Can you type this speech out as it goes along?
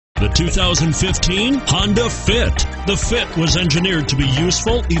The 2015 Honda Fit. The Fit was engineered to be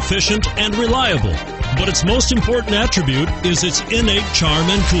useful, efficient, and reliable. But its most important attribute is its innate charm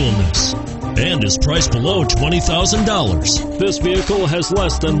and coolness, and is priced below $20,000. This vehicle has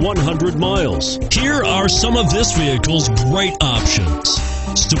less than 100 miles. Here are some of this vehicle's great options: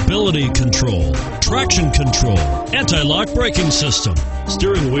 stability control, traction control, anti-lock braking system,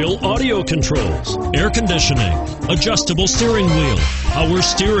 steering wheel audio controls, air conditioning, adjustable steering wheel, power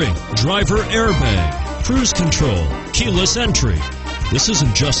steering, driver airbag, cruise control, keyless entry. This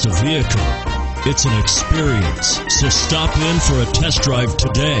isn't just a vehicle, it's an experience. So stop in for a test drive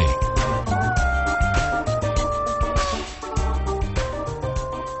today.